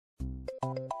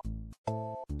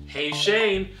Hey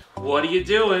Shane, what are you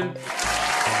doing?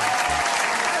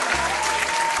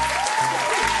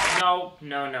 No.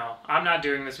 I'm not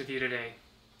doing this with you today.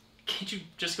 Can't you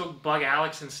just go bug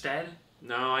Alex instead?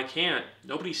 No, I can't.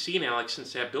 Nobody's seen Alex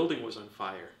since that building was on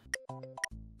fire.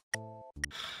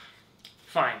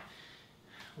 Fine.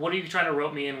 What are you trying to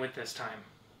rope me in with this time?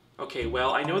 Okay,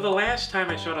 well, I know the last time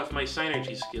I showed off my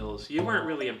synergy skills, you weren't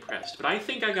really impressed, but I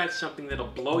think I got something that'll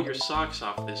blow your socks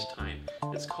off this time.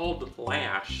 It's called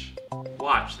Lash.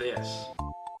 Watch this.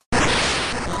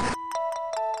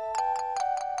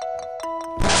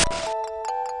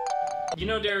 You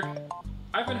know, Derek,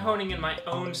 I've been honing in my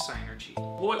own synergy.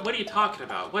 What are you talking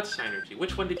about? What synergy?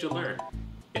 Which one did you learn?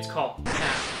 It's called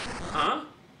Path. Huh?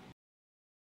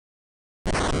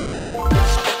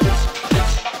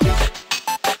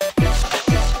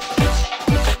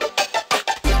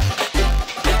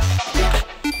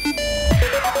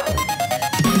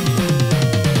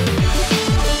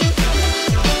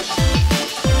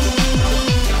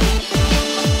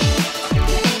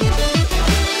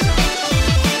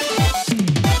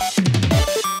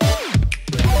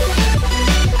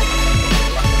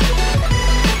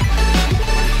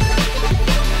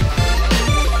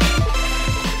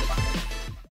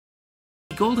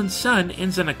 Golden Sun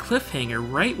ends on a cliffhanger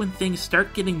right when things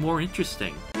start getting more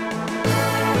interesting.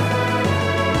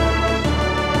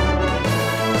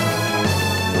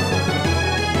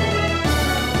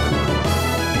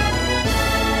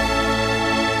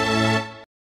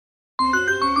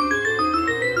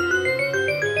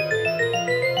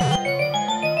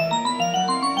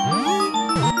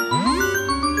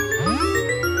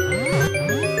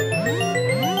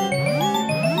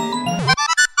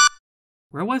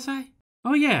 Where was I?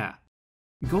 Oh yeah!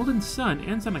 Golden Sun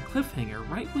ends on a cliffhanger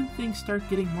right when things start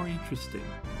getting more interesting,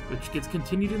 which gets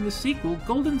continued in the sequel,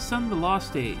 Golden Sun: The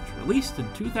Lost Age, released in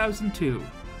 2002.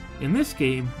 In this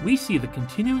game, we see the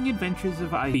continuing adventures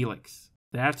of Felix.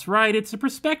 That's right, it's a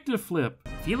perspective flip!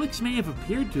 Felix may have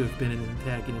appeared to have been an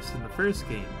antagonist in the first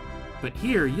game, but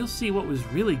here you'll see what was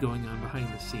really going on behind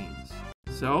the scenes.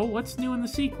 So, what's new in the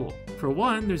sequel? For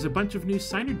one, there's a bunch of new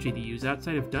synergy to use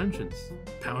outside of dungeons.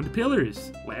 Pound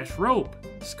pillars, lash rope,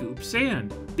 scoop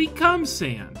sand, become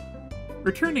sand.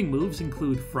 Returning moves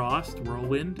include Frost,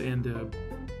 Whirlwind, and,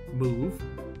 Move.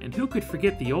 And who could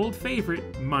forget the old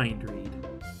favorite, Mind Read.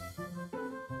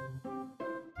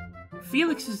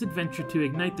 Felix's adventure to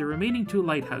ignite the remaining 2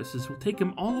 lighthouses will take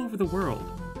him all over the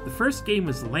world. The first game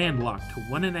was landlocked to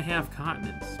 1.5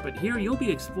 continents, but here you'll be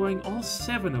exploring all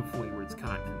 7 of Wayward's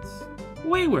continents.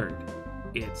 Wayward!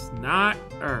 It's not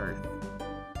Earth.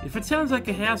 If it sounds like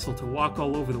a hassle to walk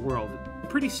all over the world,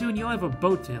 pretty soon you'll have a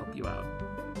boat to help you out.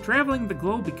 Traveling the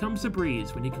globe becomes a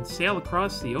breeze when you can sail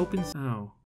across the open...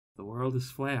 Oh, the world is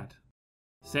flat.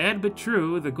 Sad but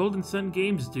true, the Golden Sun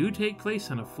games do take place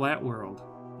on a flat world.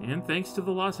 And thanks to the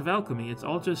loss of alchemy, it's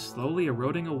all just slowly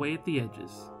eroding away at the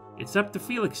edges. It's up to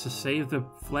Felix to save the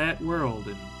flat world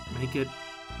and make it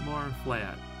more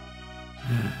flat.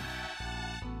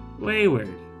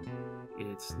 Wayward.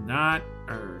 It's not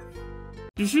Earth.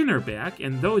 Jin are back,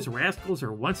 and those rascals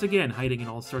are once again hiding in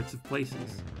all sorts of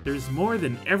places. There's more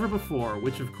than ever before,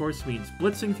 which of course means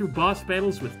blitzing through boss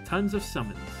battles with tons of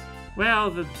summons. Well,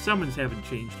 the summons haven't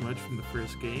changed much from the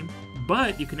first game,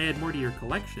 but you can add more to your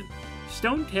collection.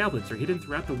 Stone tablets are hidden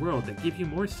throughout the world that give you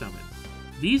more summons.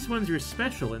 These ones are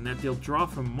special in that they'll draw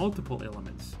from multiple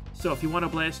elements. So if you want to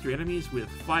blast your enemies with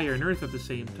fire and earth at the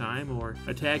same time, or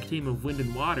a tag team of wind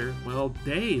and water, well,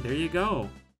 hey, there you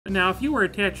go. Now, if you were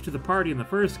attached to the party in the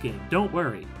first game, don't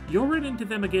worry. You'll run into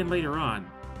them again later on.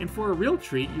 And for a real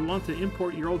treat, you want to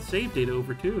import your old save data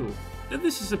over too. Now,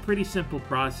 this is a pretty simple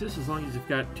process as long as you've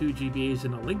got 2 GBAs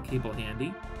and a link cable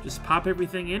handy. Just pop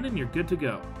everything in and you're good to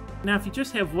go. Now, if you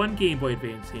just have one Game Boy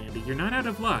Advance handy, you're not out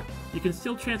of luck. You can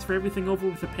still transfer everything over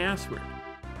with a password.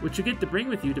 What you get to bring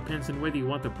with you depends on whether you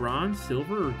want the bronze,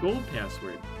 silver, or gold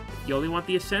password. If you only want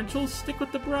the essentials, stick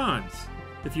with the bronze.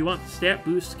 If you want the stat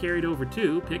boosts carried over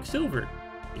too, pick silver.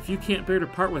 If you can't bear to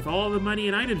part with all the money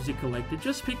and items you collected,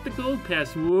 just pick the gold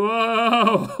pass.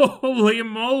 Whoa! Holy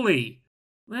moly!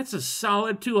 That's a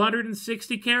solid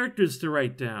 260 characters to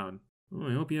write down. Oh,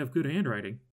 I hope you have good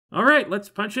handwriting. Alright, let's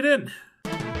punch it in.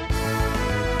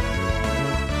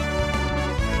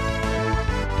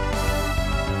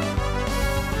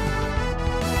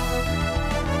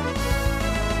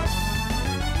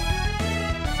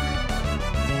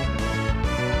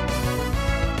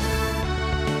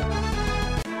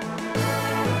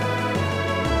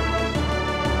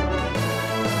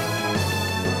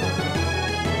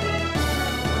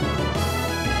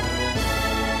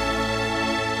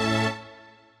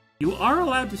 You are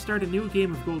allowed to start a new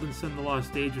game of Golden Sun The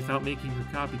Lost Age without making your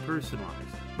copy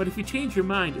personalized. But if you change your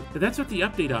mind, that's what the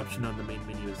update option on the main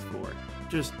menu is for.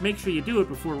 Just make sure you do it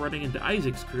before running into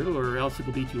Isaac's crew, or else it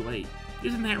will be too late.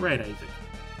 Isn't that right, Isaac?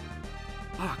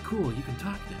 Ah, cool, you can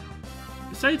talk now.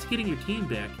 Besides getting your team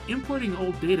back, importing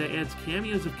old data adds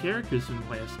cameos of characters from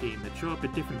the last game that show up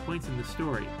at different points in the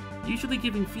story, usually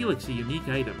giving Felix a unique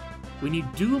item. When you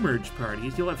do merge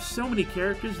parties, you'll have so many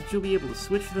characters that you'll be able to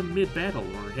switch them mid-battle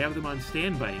or have them on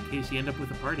standby in case you end up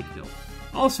with a party kill.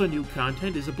 Also new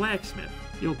content is a blacksmith.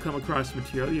 You'll come across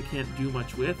material you can't do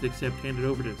much with except hand it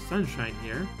over to Sunshine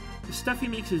here. The stuff he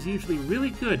makes is usually really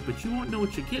good, but you won't know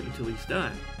what you get until he's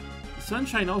done.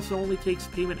 Sunshine also only takes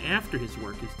payment after his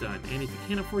work is done, and if you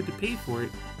can't afford to pay for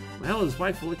it, well, his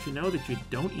wife will let you know that you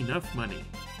don't enough money.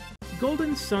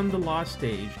 Golden Sun The Lost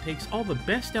Age takes all the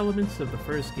best elements of the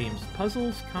first game's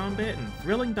puzzles, combat, and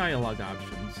thrilling dialogue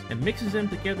options, and mixes them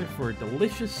together for a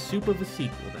delicious soup of a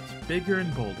sequel that's bigger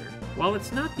and bolder. While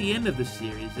it's not the end of the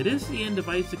series, it is the end of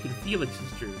Isaac and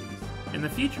Felix's journeys. In the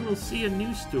future, we'll see a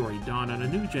new story dawn on a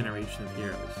new generation of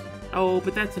heroes. Oh,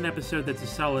 but that's an episode that's a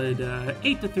solid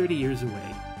 8 to 30 years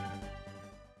away.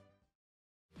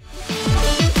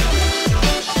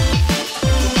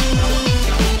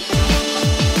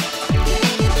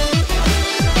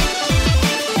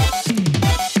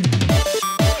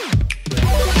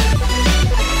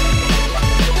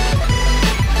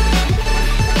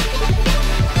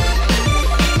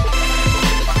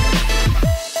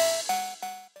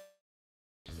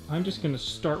 I'm just gonna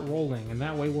start rolling, and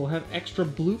that way we'll have extra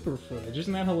blooper footage.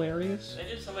 Isn't that hilarious? It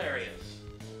is hilarious.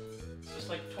 It's just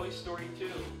like Toy Story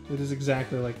 2. It is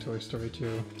exactly like Toy Story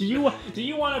 2. Do you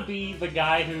want to be the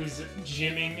guy who's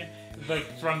gymming,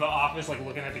 like from the office, like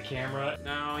looking at the camera?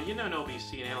 No, you know nobody's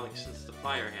seen Alex since the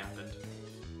fire happened.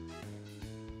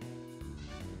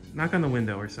 Knock on the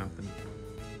window or something.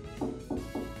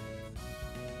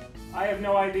 I have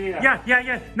no idea.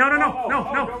 Yeah. No.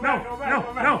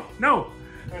 Go back.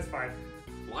 That's fine.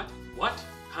 What? What?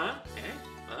 Huh? Eh?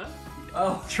 Huh?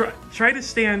 Oh. Try to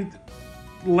stand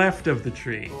left of the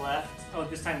tree. Left? Oh,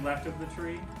 this time left of the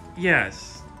tree?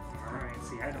 Yes. Alright,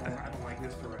 see, I don't like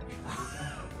this direction.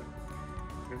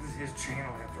 This is his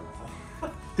channel after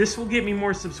all. This will get me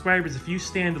more subscribers if you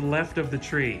stand left of the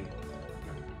tree.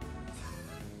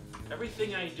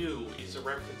 Everything I do is a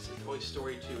reference to Toy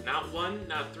Story 2. Not 1,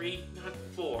 not 3, not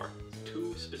 4.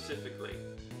 2 specifically.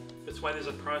 That's why there's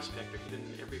a prospector hidden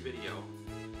in every video.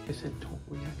 I said don't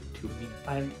react to me.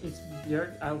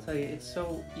 I'll tell you, it's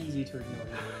so easy to ignore.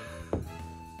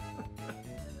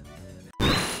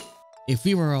 If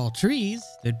we were all trees,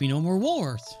 there'd be no more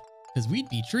wars, because we'd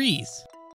be trees.